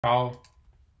I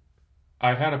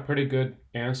had a pretty good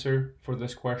answer for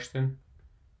this question,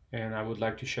 and I would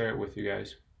like to share it with you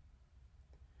guys.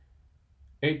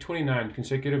 829,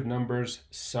 consecutive numbers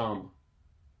sum.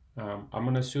 I'm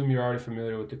going to assume you're already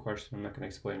familiar with the question. I'm not going to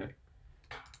explain it.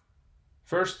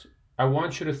 First, I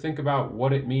want you to think about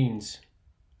what it means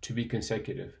to be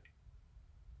consecutive.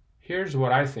 Here's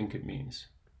what I think it means.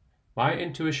 My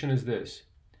intuition is this.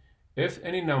 If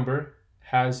any number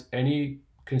has any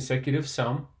consecutive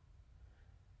sum,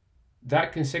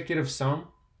 that consecutive sum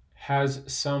has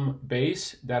some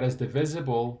base that is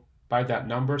divisible by that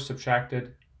number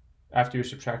subtracted after you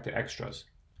subtract the extras.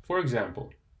 For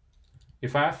example,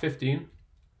 if I have 15,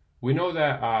 we know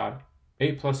that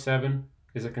 8 plus 7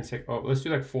 is a consecutive, let's do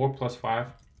like 4 plus 5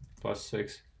 plus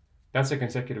 6. That's a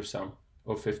consecutive sum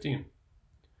of 15.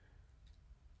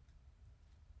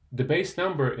 The base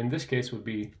number in this case would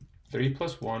be 3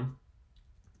 plus 1,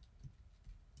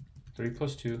 3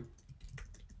 plus 2,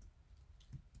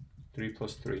 3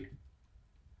 plus 3.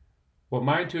 What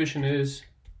my intuition is,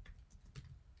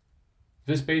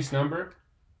 this base number,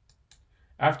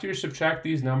 after you subtract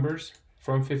these numbers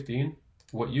from 15,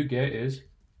 what you get is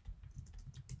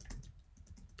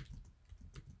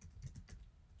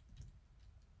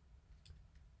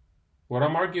what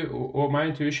my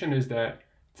intuition is that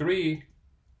 3,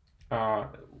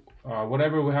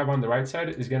 whatever we have on the right side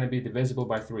is going to be divisible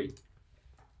by 3.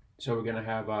 So we're going to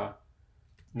have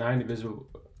 9 divisible,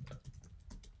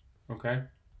 okay?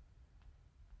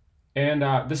 And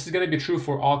this is going to be true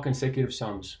for all consecutive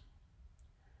sums.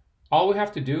 All we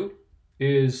have to do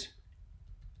is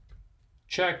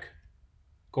check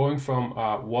going from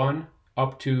 1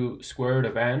 up to square root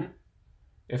of n,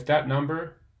 if that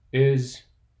number is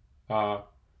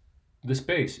this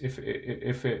base, if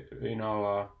it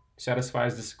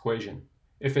satisfies this equation.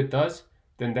 If it does,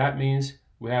 then that means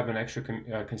we have an extra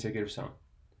consecutive sum.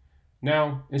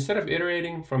 Now, instead of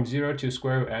iterating from 0 to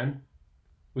square root n,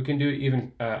 we can do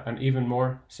an even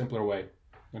more simpler way.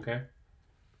 Okay,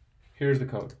 here's the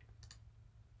code.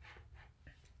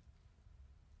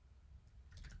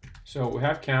 So we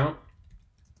have count.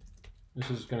 This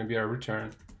is going to be our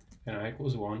return, and I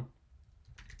equals 1.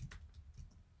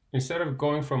 Instead of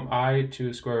going from I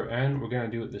to square root n, we're going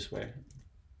to do it this way.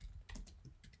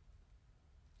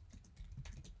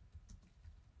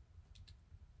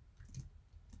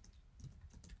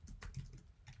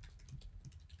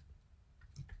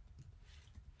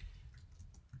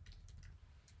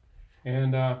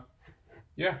 And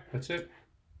yeah, that's it.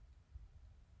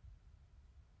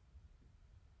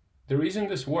 The reason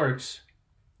this works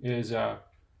is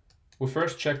we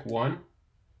first check 1,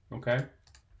 okay?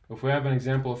 If we have an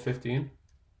example of 15,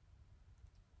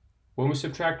 when we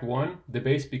subtract 1, the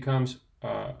base becomes,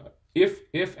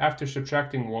 if after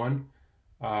subtracting 1,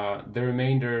 the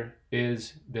remainder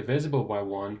is divisible by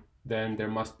 1, then there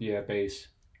must be a base.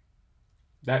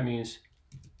 That means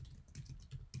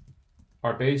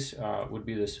our base would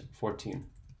be this 14.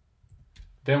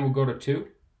 Then we'll go to 2.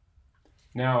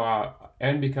 Now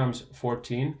n becomes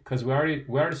 14 because we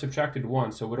already subtracted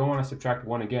 1, so we don't want to subtract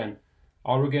 1 again.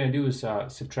 All we're going to do is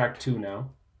subtract 2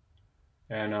 now,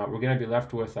 and we're going to be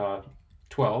left with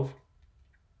 12.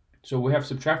 So we have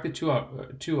subtracted 2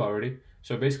 already.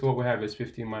 So basically what we have is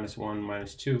 15 minus 1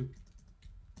 minus 2.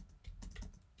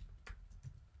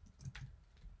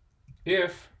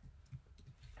 If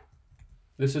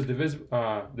this is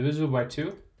divisible by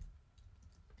 2,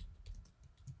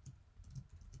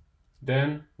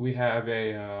 then we have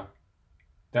a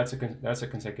that's a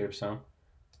consecutive sum.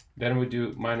 Then we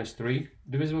do minus 3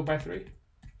 divisible by 3,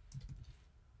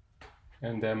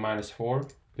 and then minus 4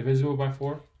 divisible by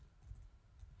 4.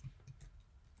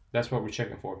 That's what we're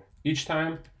checking for. Each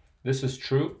time this is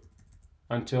true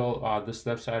until this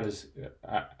left side is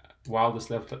while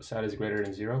this left side is greater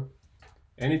than 0.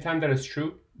 Anytime that is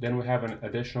true, then we have an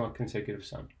additional consecutive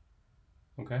sum.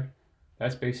 Okay,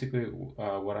 that's basically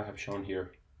what I have shown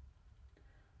here.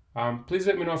 Please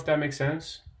let me know if that makes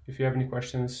sense. If you have any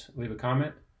questions, leave a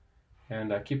comment,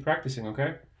 and keep practicing,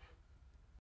 okay?